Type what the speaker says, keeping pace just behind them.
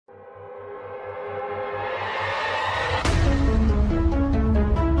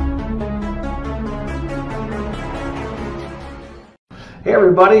Hey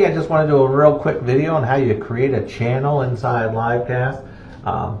everybody, I just want to do a real quick video on how you create a channel inside Livecast.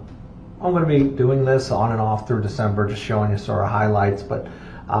 I'm going to be doing this on and off through December, just showing you sort of highlights. But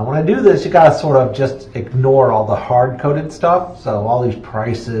when I do this, you got to sort of just ignore all the hard-coded stuff. So all these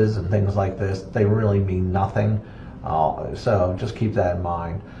prices and things like this, they really mean nothing. So just keep that in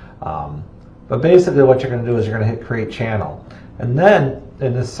mind. But basically what you're going to do is you're going to hit Create Channel. And then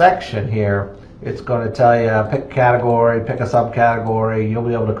in this section here, it's going to tell you pick a category, pick a subcategory. You'll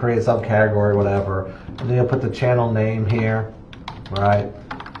be able to create a subcategory, whatever. And then you'll put the channel name here, right?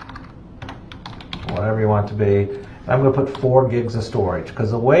 Whatever you want it to be. And I'm going to put 4 gigs of storage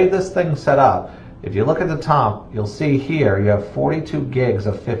because the way this thing's set up, if you look at the top, you'll see here you have 42 gigs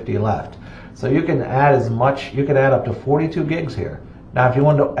of 50 left. So you can add as much, you can add up to 42 gigs here. Now if you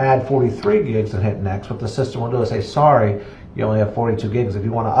want to add 43 gigs and hit next, what the system will do is say, sorry, you only have 42 gigs. If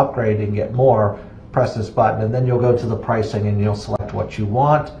you want to upgrade and get more, press this button, and then you'll go to the pricing and you'll select what you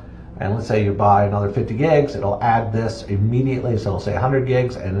want. And let's say you buy another 50 gigs, it'll add this immediately, so it'll say 100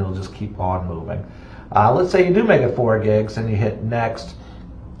 gigs, and it'll just keep on moving. Let's say you do make it 4 gigs, and you hit next,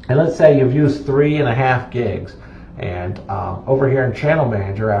 and let's say you've used 3.5 gigs. And over here in Channel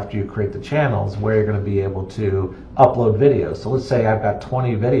Manager, after you create the channels, where you're going to be able to upload videos. So let's say I've got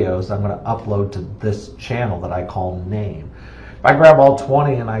 20 videos I'm going to upload to this channel that I call Name. If I grab all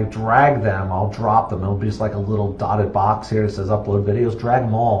 20 and I drag them, I'll drop them. It'll be just like a little dotted box here that says upload videos. Drag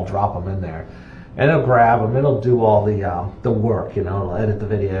them all, drop them in there. And it'll grab them, it'll do all the work, you know, it'll edit the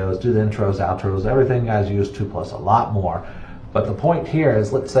videos, do the intros, outros, everything you guys use 2 plus a lot more. But the point here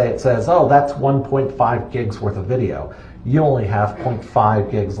is, let's say it says, oh, that's 1.5 gigs worth of video. You only have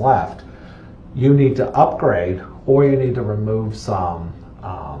 0.5 gigs left. You need to upgrade, or you need to remove some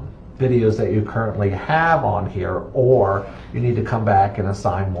videos that you currently have on here, or you need to come back and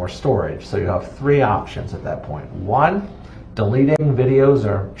assign more storage. So you have 3 options at that point. 1, deleting videos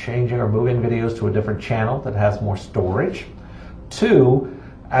or changing or moving videos to a different channel that has more storage. 2,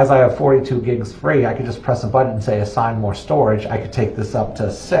 as I have 42 gigs free, I could just press a button and say assign more storage. I could take this up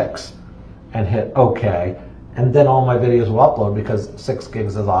to 6 and hit OK, and then all my videos will upload because 6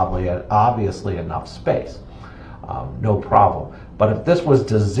 gigs is obviously enough space. No problem. But if this was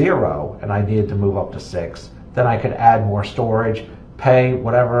to 0 and I needed to move up to 6, then I could add more storage, pay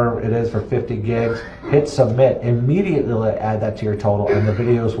whatever it is for 50 gigs, hit submit, immediately add that to your total, and the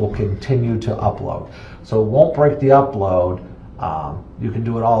videos will continue to upload. So it won't break the upload. You can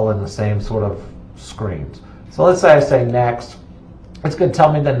do it all in the same sort of screens. So let's say I say next. It's going to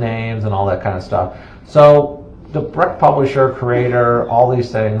tell me the names and all that kind of stuff. So the direct publisher, creator, all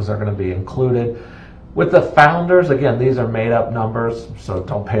these things are going to be included. With the founders, again, these are made up numbers, so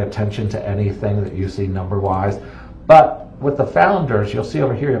don't pay attention to anything that you see number-wise. But with the founders, you'll see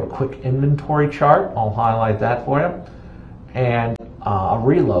over here you have a quick inventory chart. I'll highlight that for you. And a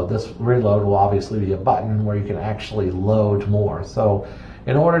reload. This reload will obviously be a button where you can actually load more. So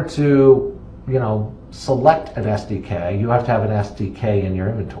in order to, you know, select an SDK, you have to have an SDK in your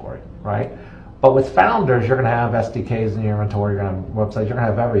inventory, right? But with founders, you're going to have SDKs in your inventory, you're going to have websites, you're going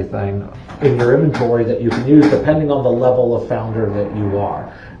to have everything in your inventory that you can use depending on the level of founder that you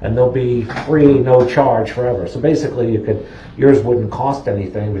are. And they'll be free, no charge forever. So basically yours wouldn't cost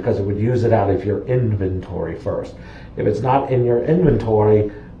anything because it would use it out of your inventory first. If it's not in your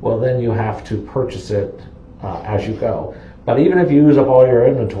inventory, well then you have to purchase it as you go. But even if you use up all your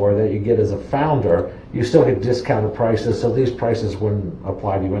inventory that you get as a founder, you still get discounted prices, so these prices wouldn't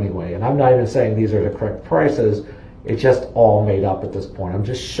apply to you anyway. And I'm not even saying these are the correct prices, it's just all made up at this point. I'm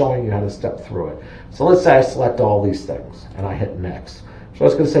just showing you how to step through it. So let's say I select all these things and I hit next. So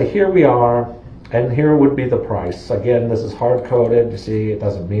it's going to say here we are, and here would be the price. Again, this is hard-coded, you see it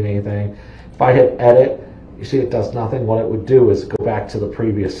doesn't mean anything. If I hit edit, you see it does nothing. What it would do is go back to the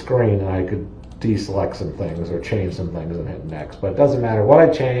previous screen and I could deselect some things or change some things and hit next. But it doesn't matter what I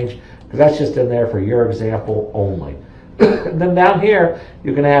change because that's just in there for your example only. And then down here,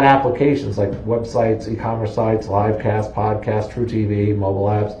 you can add applications like websites, e-commerce sites, livecast, podcast, True TV, mobile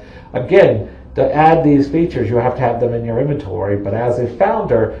apps. Again, to add these features, you have to have them in your inventory. But as a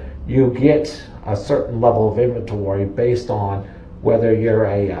founder, you get a certain level of inventory based on whether you're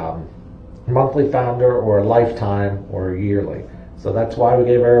a monthly founder or a lifetime or yearly. So that's why we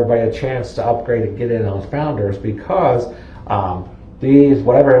gave everybody a chance to upgrade and get in on founders, because these,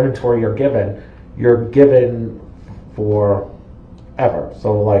 whatever inventory you're given forever.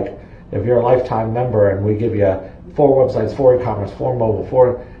 So like if you're a lifetime member and we give you 4 websites, 4 e-commerce, 4 mobile,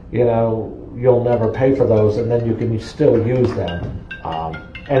 4, you know, you'll never pay for those, and then you can still use them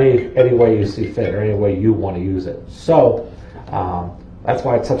any way you see fit or any way you want to use it. So that's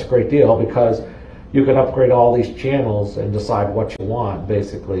why it's such a great deal, because you can upgrade all these channels and decide what you want.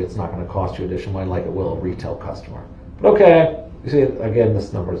 Basically, it's not going to cost you additional money like it will a retail customer. But okay, you see, again,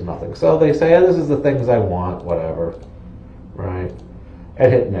 this number is nothing. So they say, this is the things I want, whatever, right?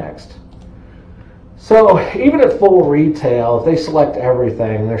 And hit next. So even at full retail, if they select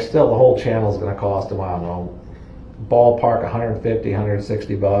everything, they're still, the whole channel is going to cost them, I don't know, ballpark 150,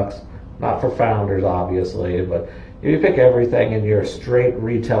 160 bucks. Not for founders, obviously, but if you pick everything and you're a straight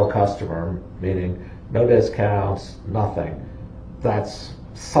retail customer, meaning no discounts, nothing, that's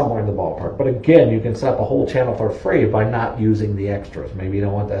somewhere in the ballpark. But again, you can set up a whole channel for free by not using the extras. Maybe you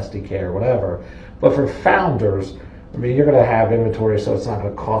don't want the SDK or whatever. But for founders, I mean, you're going to have inventory, so it's not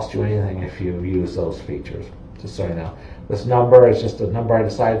going to cost you anything if you use those features. Just so you know. This number is just a number I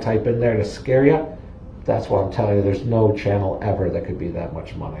decided to type in there to scare you. That's what I'm telling you. There's no channel ever that could be that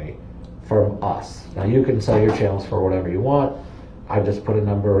much money from us. Now, you can sell your channels for whatever you want. I just put a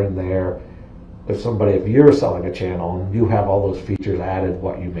number in there. If you're selling a channel and you have all those features added,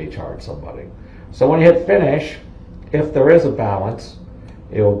 what you may charge somebody. So when you hit finish, if there is a balance,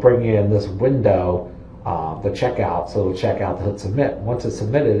 it will bring you in this window, the checkout, so it'll check out, hit submit. Once it's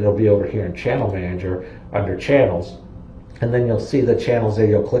submitted, it'll be over here in Channel Manager under Channels, and then you'll see the channels there.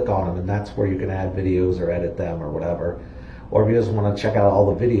 You'll click on them, and that's where you can add videos or edit them or whatever. Or if you just want to check out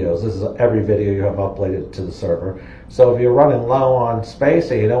all the videos, this is every video you have uploaded to the server. So if you're running low on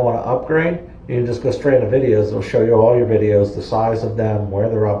space and you don't want to upgrade, you can just go straight into videos. It'll show you all your videos, the size of them, where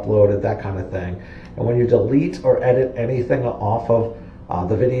they're uploaded, that kind of thing. And when you delete or edit anything off of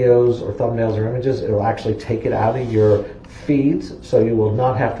the videos or thumbnails or images, it'll actually take it out of your feeds, so you will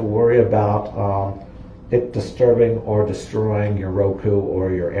not have to worry about it disturbing or destroying your Roku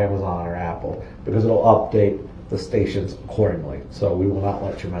or your Amazon or Apple, because it'll update the stations accordingly. So we will not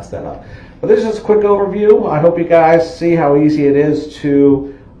let you mess that up. But this is just a quick overview. I hope you guys see how easy it is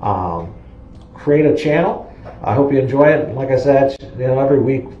to create a channel. I hope you enjoy it. Like I said, every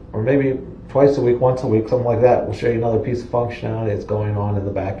week, or maybe twice a week, once a week, something like that, we'll show you another piece of functionality that's going on in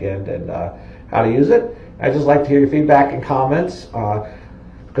the back end and how to use it. I'd just like to hear your feedback and comments,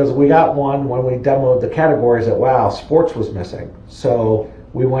 because we got one when we demoed the categories that, wow, sports was missing. So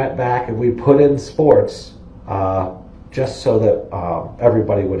we went back and we put in sports just so that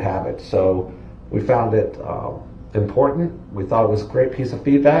everybody would have it. So we found it important. We thought it was a great piece of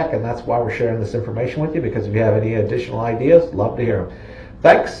feedback, and that's why we're sharing this information with you, because if you have any additional ideas, love to hear them.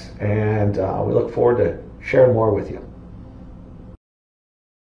 Thanks, and we look forward to sharing more with you.